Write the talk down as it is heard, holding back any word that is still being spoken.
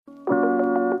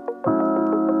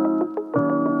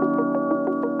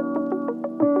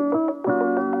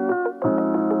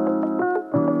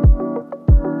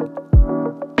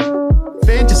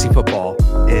football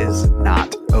is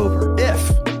not over. If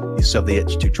you still have the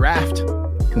itch to draft,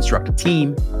 construct a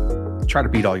team, try to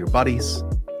beat all your buddies,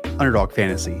 Underdog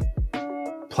Fantasy,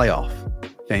 playoff,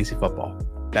 fantasy football,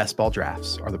 best ball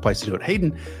drafts are the place to do it.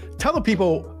 Hayden, tell the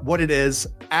people what it is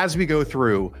as we go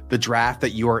through the draft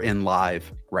that you are in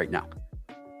live right now.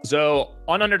 So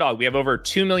on Underdog, we have over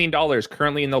 $2 million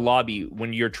currently in the lobby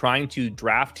when you're trying to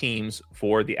draft teams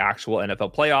for the actual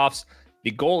NFL playoffs.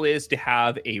 The goal is to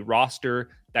have a roster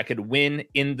that could win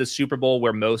in the Super Bowl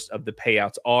where most of the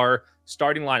payouts are.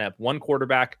 Starting lineup, one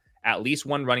quarterback, at least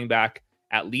one running back,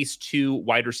 at least two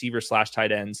wide receivers /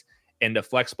 tight ends, and a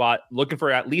flex spot. Looking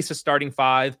for at least a starting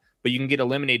five, but you can get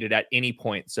eliminated at any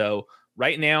point. So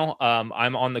right now,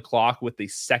 I'm on the clock with the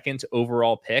second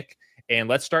overall pick. And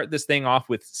let's start this thing off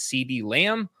with CeeDee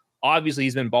Lamb. Obviously,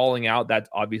 he's been balling out. That's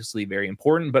obviously very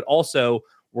important. But also,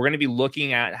 we're going to be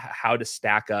looking at how to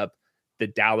stack up the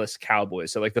Dallas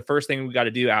Cowboys. So like the first thing we got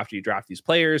to do after you draft these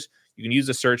players, you can use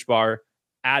the search bar,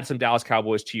 add some Dallas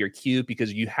Cowboys to your queue,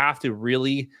 because you have to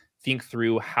really think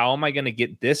through, how am I going to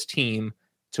get this team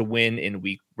to win in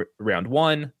round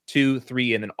 1, 2,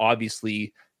 3, and then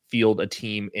obviously field a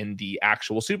team in the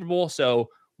actual Super Bowl. So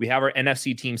we have our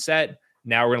NFC team set.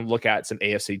 Now we're going to look at some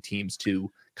AFC teams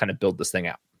to kind of build this thing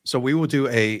out. So we will do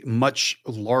a much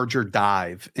larger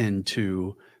dive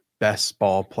into best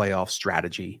ball playoff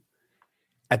strategy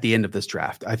at the end of this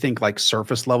draft. I think like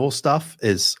surface level stuff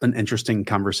is an interesting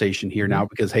conversation here now,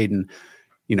 because Hayden,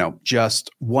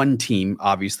 just one team,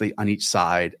 obviously on each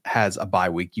side, has a bye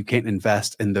week. You can't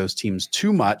invest in those teams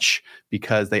too much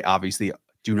because they obviously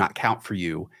do not count for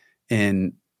you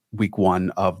in week 1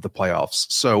 of the playoffs.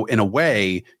 So in a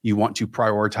way, you want to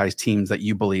prioritize teams that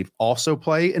you believe also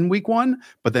play in week 1,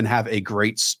 but then have a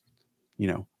great,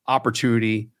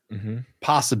 opportunity,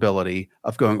 possibility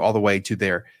of going all the way to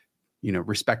their,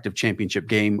 respective championship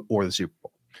game or the Super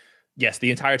Bowl. Yes, the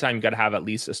entire time you got to have at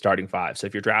least a starting five. So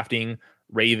if you're drafting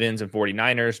Ravens and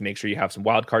 49ers, make sure you have some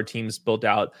wildcard teams built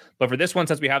out. But for this one,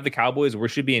 since we have the Cowboys, we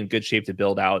should be in good shape to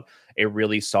build out a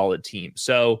really solid team.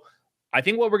 So I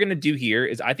think what we're going to do here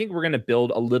is I think we're going to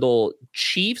build a little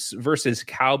Chiefs versus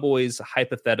Cowboys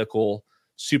hypothetical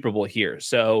Super Bowl here.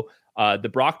 So the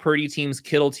Brock Purdy teams,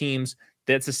 Kittle teams,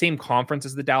 that's the same conference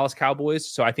as the Dallas Cowboys.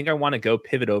 So I think I want to go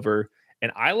pivot over,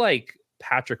 and I like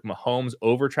Patrick Mahomes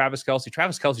over Travis Kelce.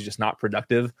 Travis Kelce's just not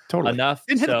productive enough.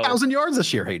 Didn't hit 1,000 yards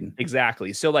this year, Hayden.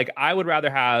 Exactly. So like I would rather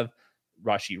have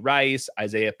Rashee Rice,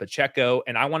 Isaiah Pacheco,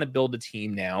 and I want to build a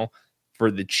team now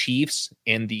for the Chiefs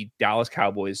and the Dallas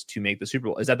Cowboys to make the Super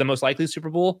Bowl. Is that the most likely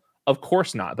Super Bowl? Of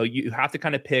course not, but you have to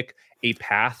kind of pick a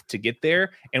path to get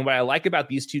there. And what I like about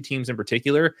these two teams in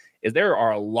particular is there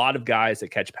are a lot of guys that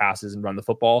catch passes and run the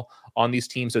football on these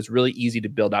teams. So it's really easy to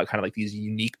build out kind of like these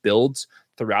unique builds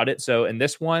throughout it. So in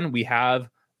this one, we have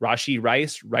Rashee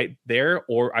Rice right there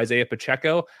or Isaiah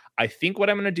Pacheco. I think what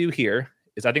I'm going to do here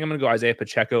is I think I'm going to go Isaiah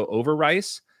Pacheco over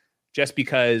Rice, just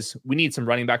because we need some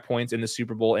running back points in the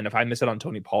Super Bowl. And if I miss it on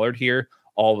Tony Pollard here,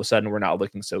 all of a sudden we're not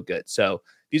looking so good. So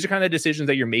these are kind of the decisions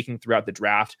that you're making throughout the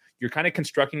draft. You're kind of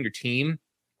constructing your team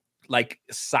like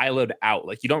siloed out.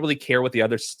 Like you don't really care what the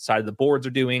other side of the boards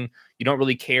are doing. You don't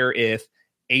really care if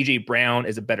AJ Brown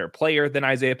is a better player than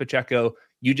Isaiah Pacheco.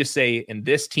 You just say, in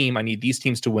this team, I need these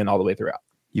teams to win all the way throughout.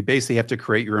 You basically have to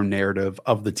create your own narrative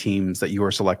of the teams that you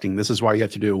are selecting. This is why you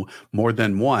have to do more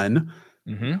than one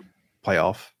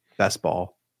playoff best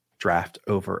ball draft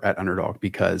over at Underdog,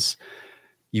 because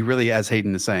you really, as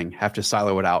Hayden is saying, have to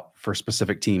silo it out for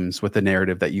specific teams with the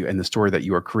narrative that you and the story that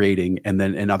you are creating. And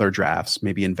then in other drafts,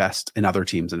 maybe invest in other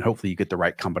teams, and hopefully you get the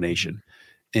right combination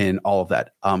in all of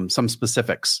that. Some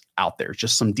specifics out there,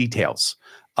 just some details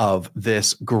of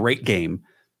this great game.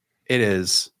 It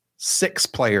is 6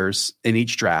 players in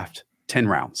each draft, 10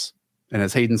 rounds. And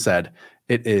as Hayden said,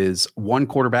 it is 1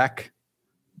 quarterback,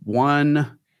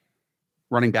 1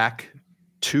 running back,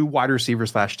 2 wide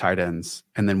receivers / tight ends,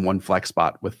 and then 1 flex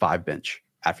spot with 5 bench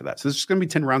after that. So this is going to be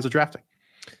 10 rounds of drafting.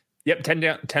 Yep,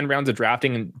 10 rounds of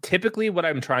drafting. And typically what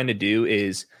I'm trying to do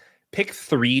is pick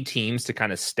 3 teams to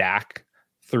kind of stack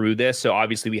through this. So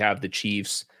obviously we have the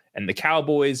Chiefs and the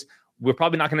Cowboys. We're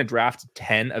probably not going to draft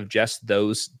 10 of just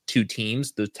those 2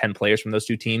 teams, those 10 players from those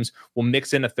 2 teams. We'll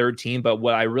mix in a third team. But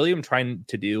what I really am trying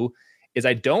to do is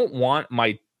I don't want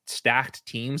my stacked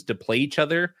teams to play each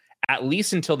other at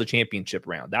least until the championship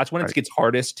round. That's when it gets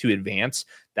hardest to advance.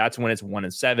 That's when it's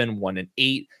 1-7,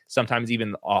 1-8, sometimes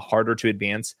even harder to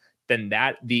advance than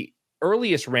that. The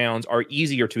earliest rounds are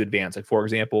easier to advance. Like, for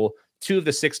example, 2 of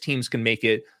the 6 teams can make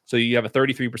it. So you have a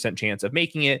 33% chance of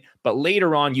making it. But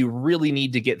later on, you really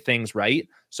need to get things right.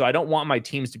 So I don't want my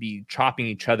teams to be chopping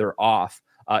each other off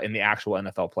in the actual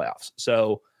NFL playoffs.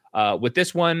 So With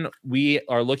this one, we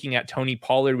are looking at Tony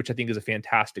Pollard, which I think is a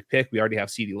fantastic pick. We already have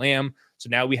CeeDee Lamb. So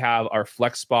now we have our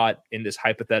flex spot in this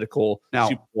hypothetical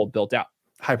Super Bowl built out.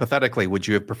 Hypothetically, would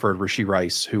you have preferred Rashee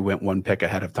Rice, who went one pick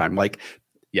ahead of time? Like,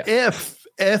 yes.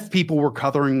 If people were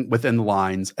covering within the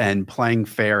lines and playing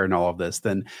fair in all of this,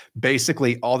 then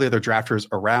basically all the other drafters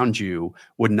around you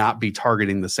would not be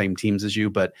targeting the same teams as you.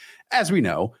 But as we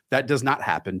know, that does not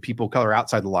happen. People color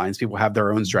outside the lines. People have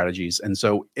their own strategies. And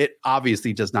so it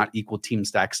obviously does not equal team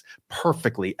stacks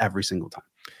perfectly every sintle time.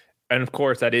 And of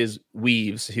course, that is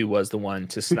Weaves, who was the one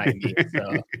to snipe me.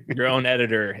 So your own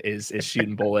editor is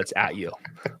shooting bullets at you.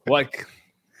 What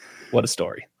a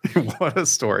story. What a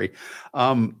story.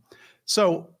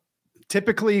 So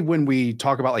typically when we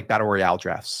talk about like battle royale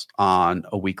drafts on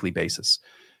a weekly basis,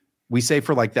 we say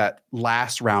for like that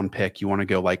last round pick, you want to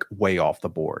go like way off the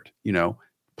board,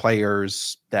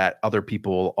 players that other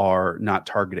people are not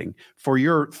targeting. For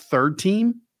your third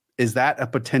team, is that a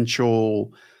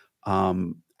potential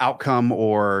outcome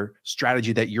or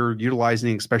strategy that you're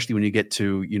utilizing, especially when you get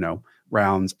to,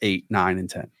 rounds 8, 9, and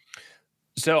 10?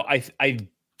 So I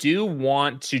do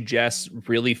want to just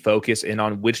really focus in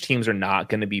on which teams are not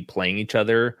going to be playing each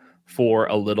other for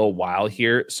a little while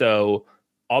here. So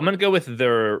I'm going to go with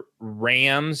the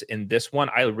Rams in this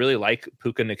one. I really like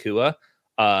Puka Nacua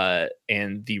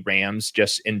and the Rams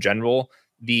just in general.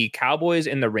 The Cowboys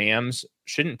and the Rams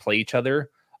shouldn't play each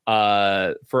other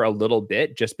for a little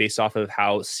bit, just based off of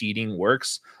how seeding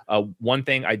works. One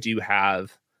thing I do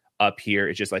have up here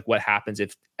is just like what happens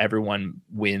if everyone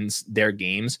wins their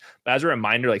games. But as a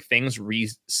reminder, like things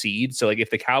reseed. So like if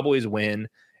the Cowboys win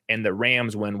and the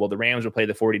Rams win, well, the Rams will play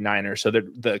the 49ers. So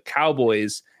the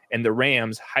Cowboys and the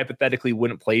Rams hypothetically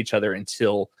wouldn't play each other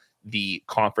until the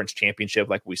conference championship.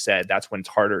 Like we said, that's when it's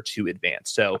harder to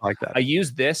advance. So I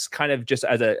use this kind of just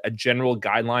as a general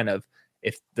guideline of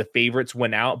if the favorites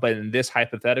went out, but in this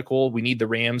hypothetical, we need the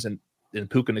Rams and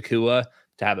Puka Nacua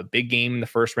to have a big game in the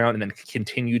first round and then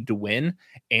continue to win.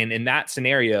 And in that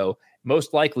scenario,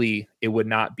 most likely it would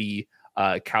not be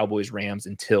Cowboys Rams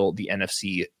until the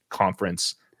NFC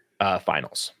conference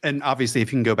finals. And obviously,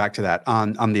 if you can go back to that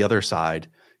on the other side,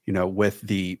 with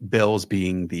the Bills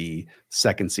being the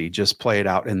second seed, just play it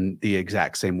out in the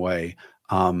exact same way.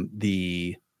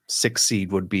 The 6th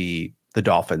seed would be the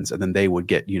Dolphins, and then they would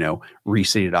get,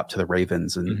 reseeded up to the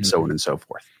Ravens and so on and so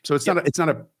forth. So it's not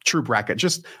a true bracket.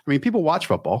 Just, people watch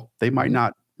football. They might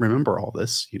not remember all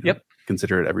this,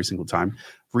 consider it every single time.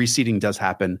 Reseeding does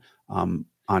happen on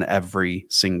every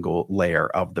single layer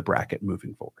of the bracket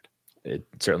moving forward. It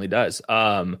certainly does.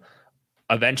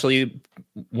 Eventually,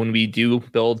 when we do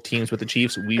build teams with the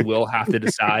Chiefs, we will have to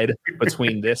decide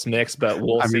between this mix, but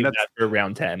we'll see that for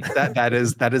round 10. That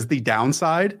is the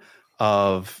downside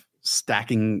of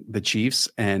stacking the Chiefs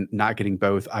and not getting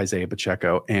both Isaiah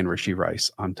Pacheco and Rashee Rice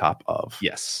on top of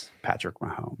Patrick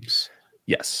Mahomes.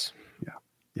 Yes.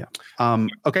 Yeah.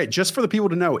 Okay. Just for the people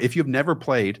to know, if you've never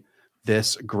played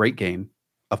this great game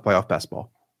of playoff best ball,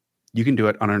 you can do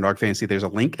it on Underdog Fantasy. There's a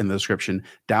link in the description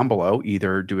down below.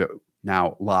 Either do it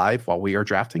now live while we are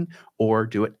drafting or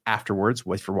do it afterwards.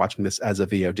 If you're watching this as a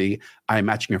VOD, I am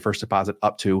matching your first deposit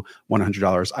up to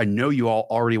 $100. I know you all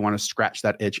already want to scratch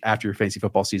that itch after your fantasy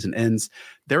football season ends.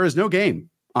 There is no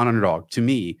game on Underdog to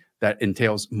me that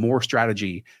entails more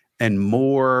strategy and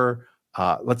more,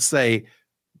 let's say,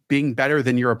 being better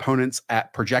than your opponents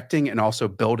at projecting and also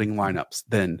building lineups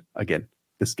than, again,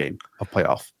 this game of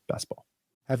playoff best ball.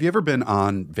 Have you ever been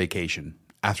on vacation?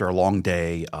 After a long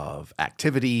day of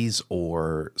activities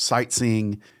or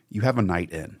sightseeing, you have a night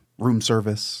in, room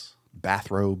service,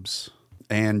 bathrobes,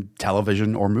 and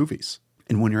television or movies.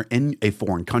 And when you're in a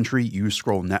foreign country, you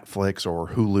scroll Netflix or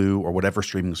Hulu or whatever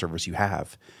streaming service you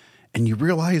have, and you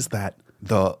realize that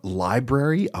the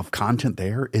library of content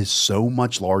there is so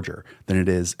much larger than it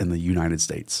is in the United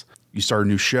States. You start a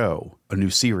new show, a new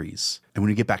series, and when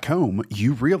you get back home,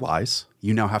 you realize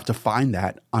you now have to find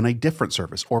that on a different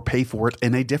service or pay for it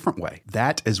in a different way.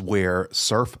 That is where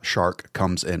Surfshark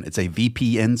comes in. It's a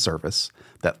VPN service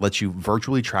that lets you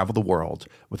virtually travel the world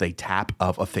with a tap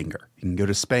of a finger. You can go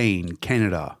to Spain,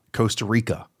 Canada, Costa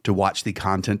Rica to watch the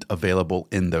content available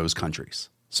in those countries.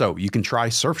 So you can try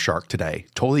Surfshark today,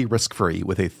 totally risk-free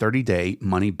with a 30-day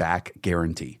money-back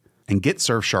guarantee. And get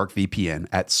Surfshark VPN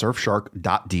at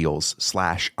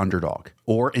surfshark.deals/underdog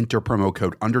or enter promo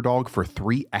code underdog for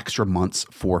 3 extra months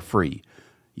for free.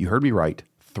 You heard me right.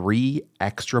 3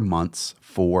 extra months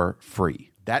for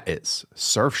free. That is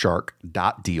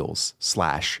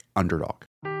surfshark.deals/underdog.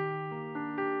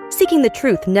 Seeking the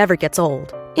truth never gets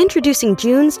old. Introducing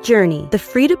June's Journey, the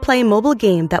free-to-play mobile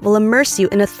game that will immerse you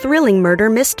in a thrilling murder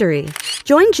mystery.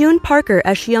 Join June Parker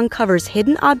as she uncovers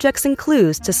hidden objects and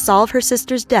clues to solve her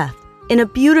sister's death in a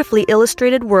beautifully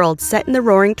illustrated world set in the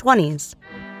Roaring '20s.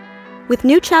 With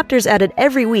new chapters added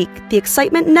every week, the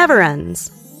excitement never ends.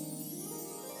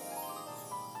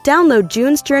 Download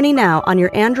June's Journey now on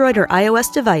your Android or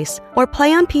iOS device, or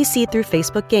play on PC through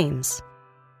Facebook Games.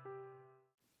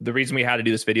 The reason we had to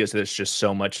do this video is that there's just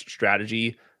so much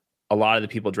strategy. A lot of the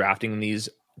people drafting these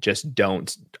just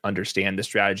don't understand the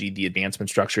strategy, the advancement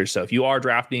structure. So if you are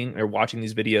drafting or watching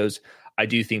these videos, I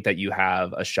do think that you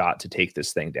have a shot to take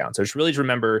this thing down. So just really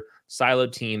remember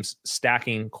siloed teams,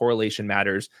 stacking, correlation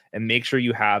matters, and make sure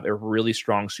you have a really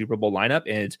strong Super Bowl lineup.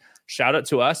 And shout out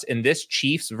to us in this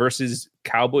Chiefs versus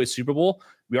Cowboys Super Bowl.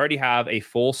 We already have a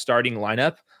full starting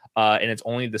lineup, and it's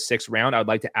only the 6th round. I would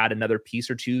like to add another piece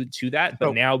or two to that,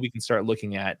 but now we can start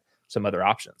looking at some other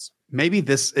options. Maybe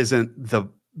this isn't the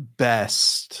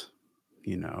best,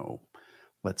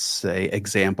 let's say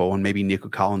example, and maybe Nico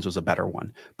Collins was a better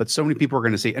one, but so many people are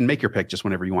going to see, and make your pick just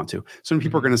whenever you want to. So many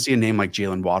people are going to see a name like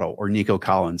Jalen Waddle or Nico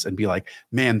Collins and be like,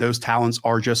 man, those talents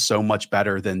are just so much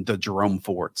better than the Jerome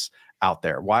Fords out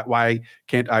there. Why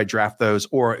can't I draft those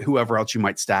or whoever else you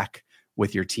might stack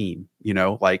with your team?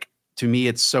 To me,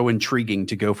 it's so intriguing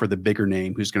to go for the bigger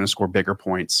name who's going to score bigger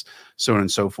points, so on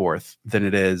and so forth, than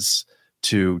it is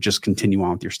to just continue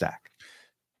on with your stack.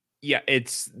 Yeah,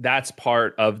 that's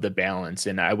part of the balance.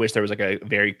 And I wish there was like a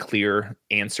very clear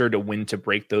answer to when to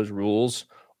break those rules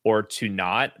or to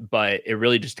not, but it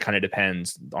really just kind of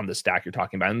depends on the stack you're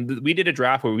talking about. And we did a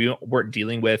draft where we weren't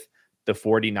dealing with the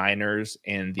 49ers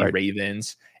and the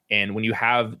Ravens. And when you're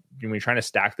trying to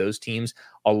stack those teams,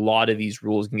 a lot of these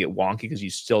rules can get wonky because you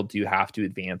still do have to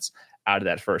advance out of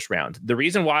that first round. The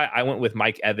reason why I went with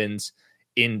Mike Evans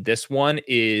in this one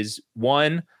is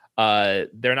one,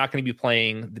 they're not going to be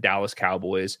playing the Dallas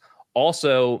Cowboys.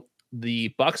 Also,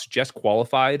 the Bucs just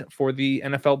qualified for the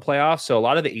NFL playoffs. So a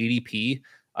lot of the ADP,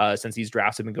 since these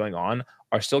drafts have been going on,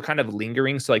 are still kind of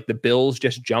lingering. So like the Bills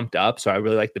just jumped up. So I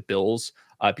really like the Bills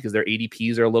because their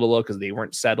ADPs are a little low because they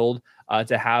weren't settled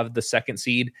to have the 2nd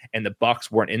seed, and the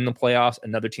Bucs weren't in the playoffs.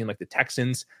 Another team like the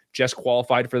Texans just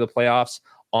qualified for the playoffs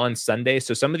on Sunday.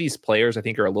 So some of these players I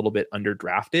think are a little bit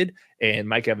underdrafted, and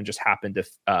Mike Evans just happened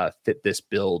to fit this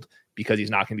build because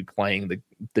he's not going to be playing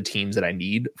the teams that I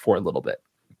need for a little bit.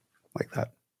 Like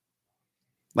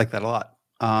that a lot.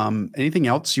 Anything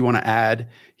else you want to add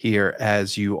here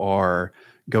as you are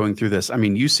going through this? I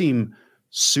mean, you seem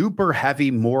super heavy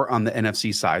more on the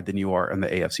NFC side than you are on the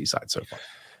AFC side so far.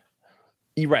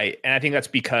 You're right. And I think that's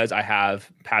because I have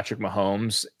Patrick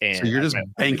Mahomes. And so you're just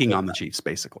banking on the Chiefs,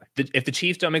 basically. If the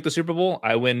Chiefs don't make the Super Bowl,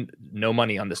 I win no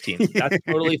money on this team. That's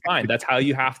totally fine. That's how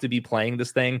you have to be playing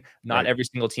this thing. Not every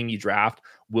single team you draft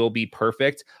will be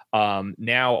perfect.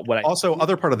 Now,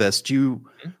 other part of this, do you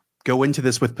go into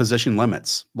this with position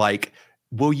limits? Like,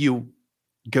 will you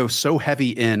go so heavy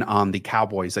in on the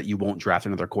Cowboys that you won't draft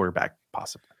another quarterback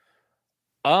possibly?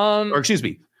 Or excuse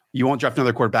me, you won't draft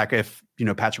another quarterback if,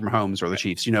 Patrick Mahomes or the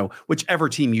Chiefs, whichever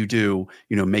team you do,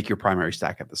 make your primary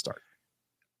stack at the start.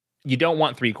 You don't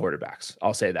want 3 quarterbacks.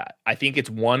 I'll say that. I think it's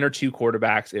 1 or 2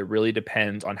 quarterbacks. It really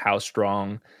depends on how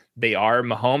strong they are.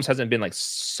 Mahomes hasn't been like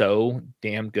so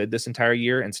damn good this entire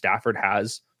year, and Stafford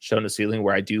has shown a ceiling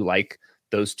where I do like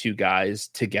those 2 guys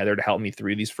together to help me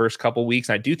through these first couple weeks.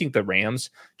 And I do think the Rams,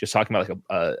 just talking about like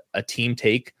a team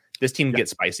take, this team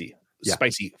gets spicy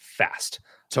fast.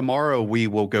 Tomorrow we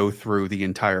will go through the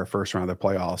entire first round of the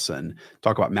playoffs and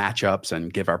talk about matchups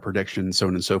and give our predictions, so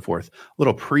on and so forth. A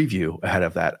little preview ahead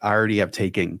of that. I already have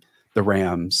taken the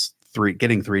Rams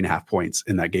getting 3.5 points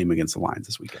in that game against the Lions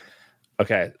this weekend.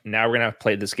 Okay, now we're gonna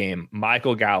play this game.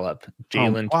 Michael Gallup,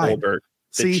 Jalen Tolbert,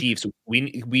 the Chiefs.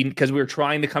 We because we're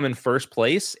trying to come in first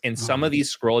place, and some of these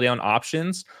scroll down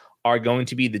options are going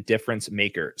to be the difference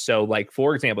maker. So, like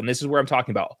for example, and this is where I'm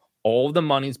talking about, all of the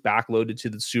money's backloaded to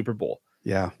the Super Bowl.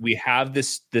 Yeah, we have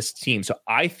this team. So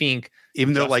I think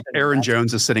even though like Aaron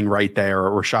Jones is sitting right there,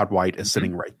 or Rashad White is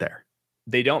sitting right there,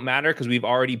 they don't matter because we've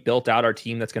already built out our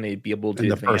team that's going to be able to in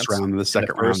the first round, the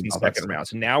second round.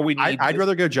 So now I'd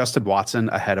rather go Justin Watson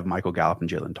ahead of Michael Gallup and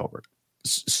Jalen Tolbert.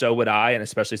 So would I, and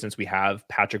especially since we have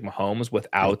Patrick Mahomes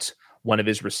without one of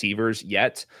his receivers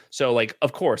yet. So like,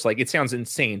 of course, like it sounds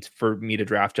insane for me to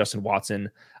draft Justin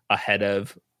Watson ahead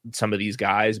of some of these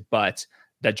guys, but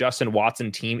that Justin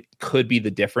Watson team could be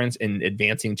the difference in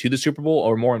advancing to the Super Bowl,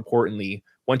 or more importantly,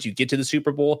 once you get to the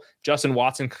Super Bowl, Justin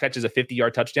Watson catches a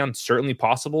 50-yard touchdown, certainly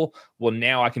possible. Well,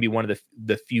 now I can be one of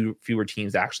the fewer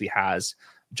teams that actually has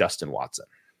Justin Watson.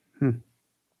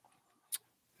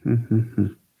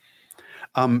 It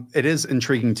is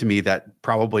intriguing to me that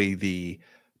probably the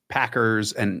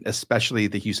Packers and especially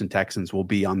the Houston Texans will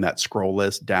be on that scroll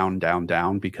list down,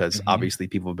 because obviously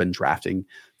people have been drafting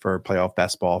for playoff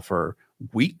best ball for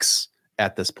weeks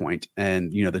at this point.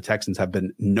 And, the Texans have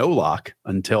been no lock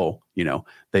until,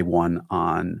 they won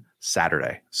on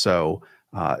Saturday. So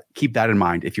keep that in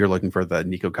mind if you're looking for the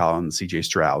Nico Collins, CJ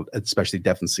Stroud, especially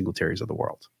Devin Singletaries of the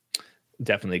world.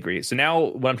 Definitely agree. So now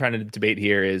what I'm trying to debate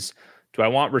here is, do I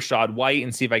want Rachaad White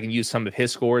and see if I can use some of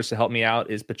his scores to help me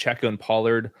out? Is Pacheco and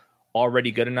Pollard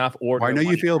already good enough? Or well, I know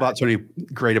you feel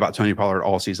great about Tony Pollard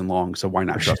all season long, so why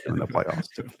not trust him in the playoffs?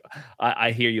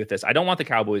 I hear you with this. I don't want the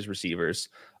Cowboys receivers.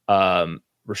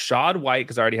 Rachaad White,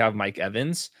 because I already have Mike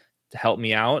Evans to help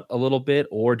me out a little bit,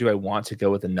 or do I want to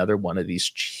go with another one of these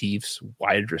Chiefs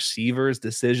wide receivers?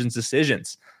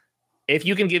 Decisions. If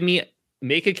you can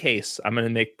make a case, I'm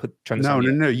going to turn this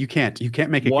on. No, you can't. You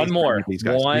can't make a one case more. For these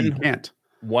guys. You can't.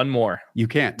 One more. You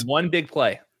can't. One big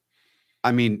play.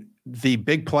 I mean, the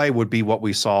big play would be what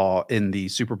we saw in the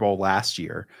Super Bowl last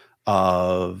year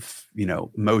of,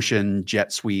 motion,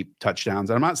 jet sweep, touchdowns.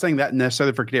 And I'm not saying that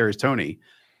necessarily for Kadarius Toney.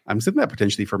 I'm saying that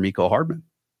potentially for Mecole Hardman.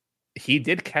 He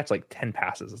did catch like 10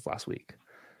 passes this last week.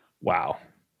 Wow.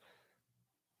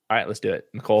 All right, let's do it.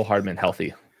 Mecole Hardman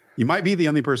healthy. You might be the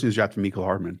only person who's drafted Mecole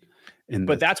Hardman.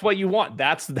 But that's what you want.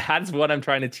 That's what I'm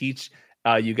trying to teach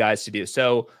you guys to do.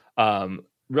 So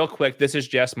real quick, this is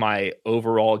just my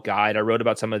overall guide. I wrote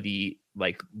about some of the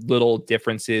little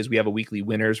differences. We have a weekly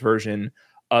winners version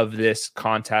of this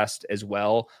contest as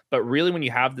well. But really, when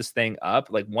you have this thing up,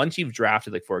 once you've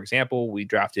drafted, for example, we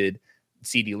drafted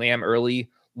CeeDee Lamb early,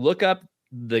 look up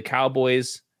the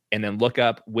Cowboys and then look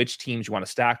up which teams you want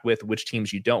to stack with, which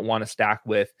teams you don't want to stack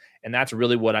with. And that's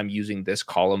really what I'm using this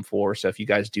column for. So if you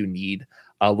guys do need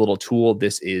a little tool,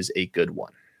 this is a good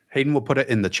one. Hayden will put it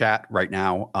in the chat right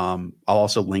now. I'll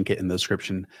also link it in the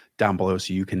description down below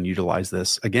so you can utilize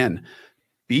this. Again,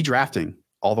 be drafting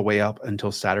all the way up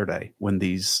until Saturday when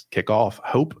these kick off.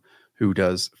 Hope, who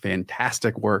does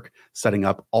fantastic work setting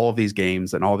up all of these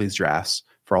games and all of these drafts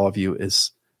for all of you,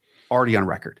 is already on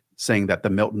record saying that the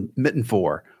Mitten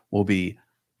 4 will be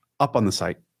up on the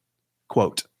site,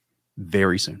 quote,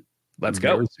 very soon. Let's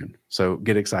go. Very soon. So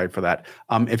get excited for that.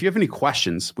 If you have any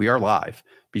questions, we are live.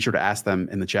 Be sure to ask them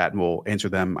in the chat and we'll answer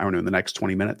them, I don't know, in the next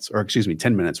 10 minutes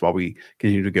while we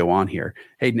continue to go on here.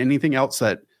 Hayden, anything else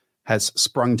that has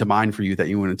sprung to mind for you that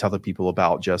you want to tell the people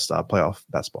about just playoff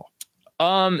best ball?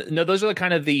 No, those are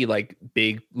the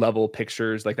big level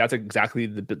pictures. That's exactly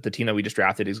the team that we just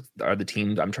drafted are the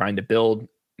teams I'm trying to build.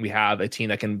 We have a team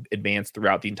that can advance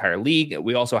throughout the entire league.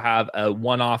 We also have a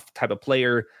one-off type of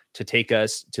player to take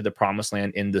us to the promised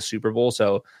land in the Super Bowl.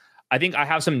 So I think I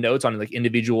have some notes on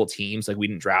individual teams. We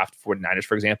didn't draft 49ers,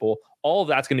 for example. All of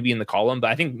that's going to be in the column. But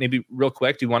I think maybe real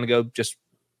quick, do you want to go just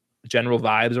general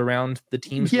vibes around the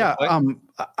teams? Yeah,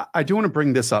 I do want to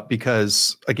bring this up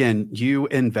because, again, you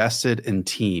invested in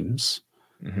teams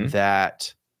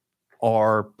that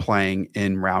are playing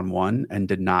in round one and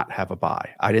did not have a bye.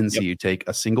 I didn't see you take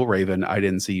a single Raven. I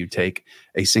didn't see you take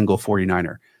a single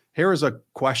 49er. Here is a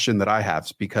question that I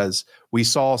have, because we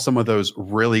saw some of those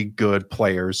really good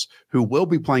players who will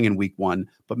be playing in week one,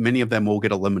 but many of them will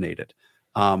get eliminated.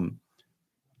 And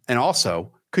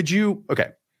also,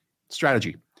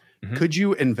 strategy. Could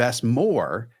you invest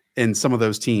more in some of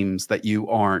those teams that you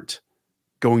aren't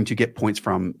going to get points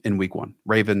from in week one,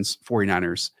 Ravens,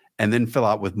 49ers, and then fill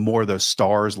out with more of those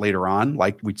stars later on,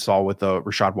 like we saw with the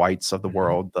Rachaad Whites of the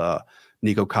world, the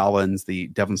Nico Collins, the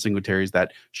Devin Singletaries,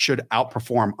 that should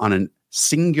outperform on a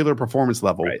singular performance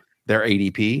level their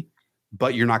ADP,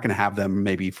 but you're not going to have them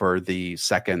maybe for the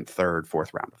second, third,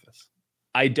 fourth round of this.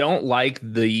 I don't like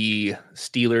the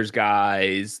Steelers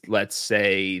guys, let's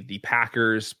say the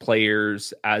Packers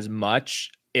players as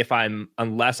much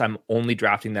unless I'm only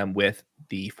drafting them with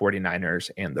the 49ers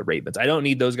and the Ravens. I don't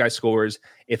need those guys' scores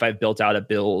if I've built out a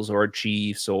Bills or a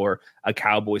Chiefs or a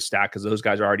Cowboys stack, because those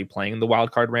guys are already playing in the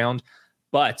wild card round.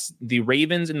 But the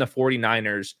Ravens and the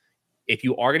 49ers, if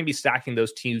you are going to be stacking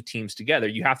those two teams together,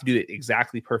 you have to do it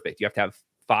exactly perfect. You have to have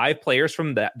 5 players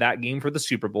from that game for the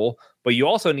Super Bowl, but you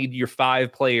also need your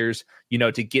 5 players,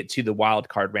 to get to the wild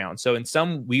card round. So in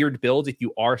some weird builds, if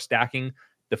you are stacking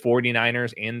the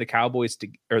 49ers and the Cowboys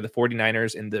or the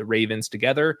 49ers and the Ravens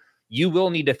together, you will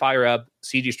need to fire up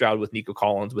CJ Stroud with Nico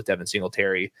Collins, with Devin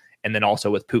Singletary, and then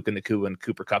also with Puka Nacua and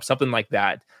Cooper Kupp, something like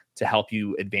that to help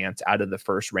you advance out of the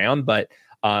first round. But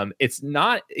it's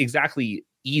not exactly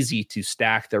easy to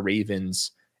stack the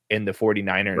Ravens and the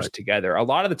 49ers together. A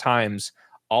lot of the times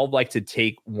I'll like to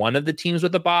take one of the teams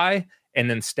with a bye and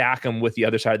then stack them with the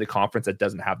other side of the conference that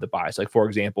doesn't have the bye. So for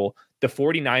example, the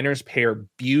 49ers pair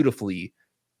beautifully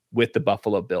with the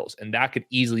Buffalo Bills. And that could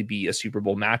easily be a Super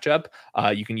Bowl matchup.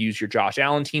 You can use your Josh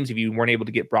Allen teams. If you weren't able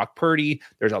to get Brock Purdy,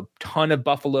 there's a ton of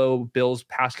Buffalo Bills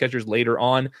pass catchers later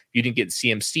on. If you didn't get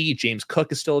CMC, James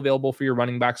Cook is still available for your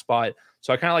running back spot.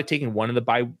 So I kind of like taking one of the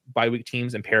bye week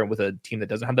teams and pair it with a team that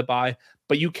doesn't have the bye.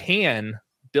 But you can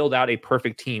build out a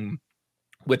perfect team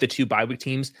with the 2 bye week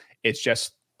teams. It's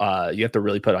just you have to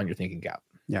really put on your thinking cap.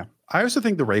 Yeah. I also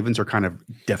think the Ravens are kind of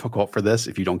difficult for this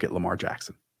if you don't get Lamar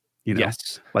Jackson. You know,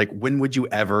 yes. Like when would you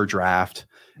ever draft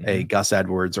a Gus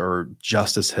Edwards or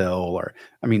Justice Hill? Or,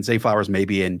 I mean, Zay Flowers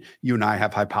maybe, and you and I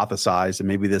have hypothesized, and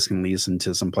maybe this can lead us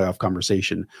into some playoff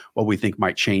conversation, what we think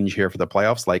might change here for the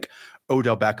playoffs. Like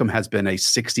Odell Beckham has been a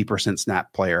 60%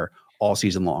 snap player all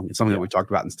season long. It's something that we talked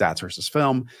about in Stats versus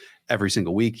Film every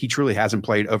single week. He truly hasn't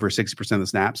played over 60% of the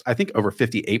snaps. I think over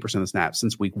 58% of the snaps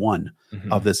since week 1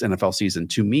 of this NFL season.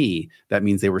 To me, that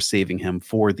means they were saving him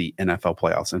for the NFL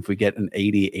playoffs. And if we get an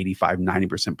 80, 85,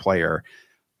 90% player,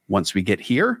 once we get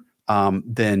here,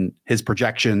 then his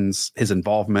projections, his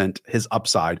involvement, his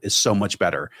upside is so much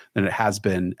better than it has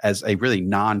been as a really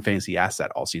non-fantasy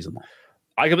asset all season long.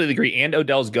 I completely agree. And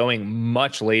Odell's going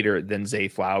much later than Zay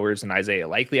Flowers and Isaiah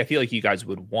Likely. I feel like you guys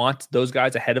would want those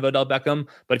guys ahead of Odell Beckham.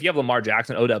 But if you have Lamar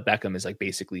Jackson, Odell Beckham is like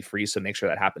basically free. So make sure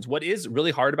that happens. What is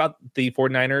really hard about the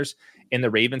 49ers and the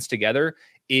Ravens together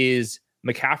is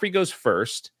McCaffrey goes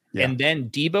first. Yeah. And then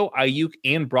Debo, Ayuk,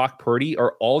 and Brock Purdy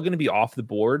are all going to be off the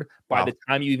board by the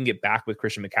time you can get back with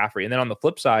Christian McCaffrey. And then on the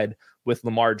flip side with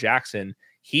Lamar Jackson,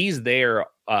 he's there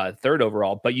third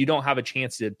overall, but you don't have a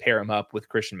chance to pair him up with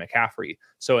Christian McCaffrey.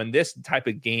 So in this type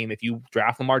of game, if you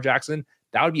draft Lamar Jackson,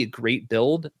 that would be a great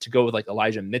build to go with like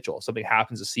Elijah Mitchell. Something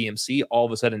happens to CMC, all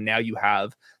of a sudden now you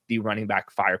have the running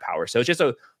back firepower. So it's just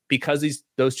because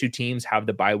those 2 teams have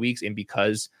the bye weeks and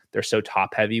because they're so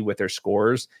top heavy with their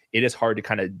scores, it is hard to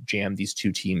kind of jam these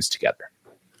 2 teams together.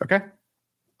 Okay.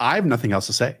 I have nothing else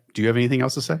to say. Do you have anything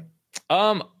else to say?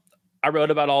 I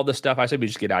wrote about all this stuff. I said we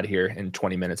just get out of here in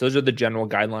 20 minutes. Those are the general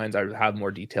guidelines. I have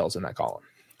more details in that column.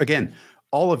 Again,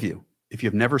 all of you, if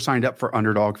you've never signed up for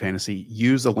Underdog Fantasy,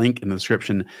 use the link in the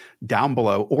description down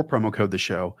below or promo code the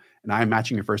show, and I am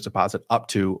matching your first deposit up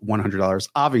to $100.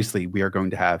 Obviously, we are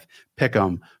going to have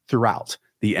Pick'em throughout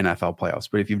the NFL playoffs.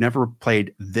 But if you've never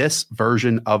played this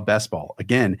version of best ball,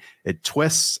 again, it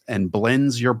twists and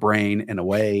blends your brain in a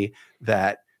way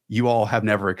that you all have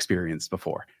never experienced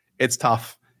before. It's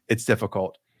tough. It's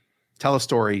difficult. Tell a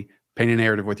story, paint a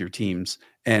narrative with your teams.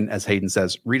 And as Hayden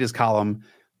says, read his column,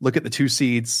 look at the 2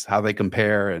 seeds, how they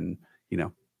compare, and,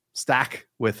 stack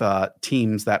with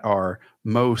teams that are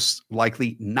most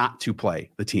likely not to play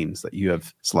the teams that you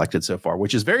have selected so far,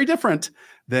 which is very different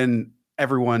than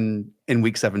everyone in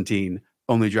week 17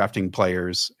 only drafting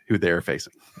players who they're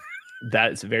facing.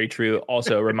 That's very true.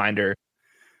 Also, a reminder,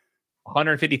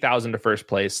 $150,000 to first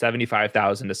place,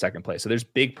 $75,000 to second place. So there's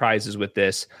big prizes with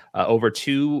this. Over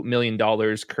 $2 million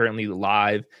currently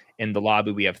live in the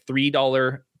lobby. We have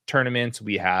 $3 tournaments.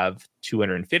 We have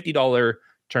 $250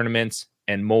 tournaments,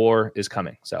 and more is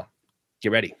coming. So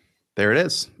get ready. There it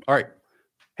is. All right.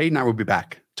 Hayden and I will be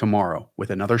back tomorrow with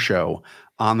another show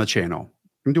on the channel.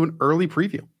 I'm going to do an early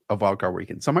preview of Wildcard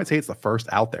Weekend. Some might say it's the first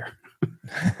out there.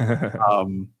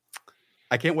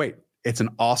 I can't wait. It's an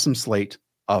awesome slate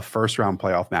of first round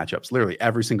playoff matchups. Literally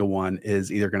every single one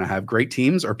is either going to have great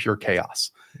teams or pure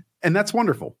chaos. And that's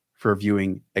wonderful for a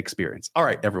viewing experience. All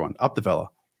right, everyone, up the villa.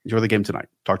 Enjoy the game tonight.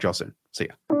 Talk to y'all soon. See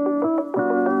ya.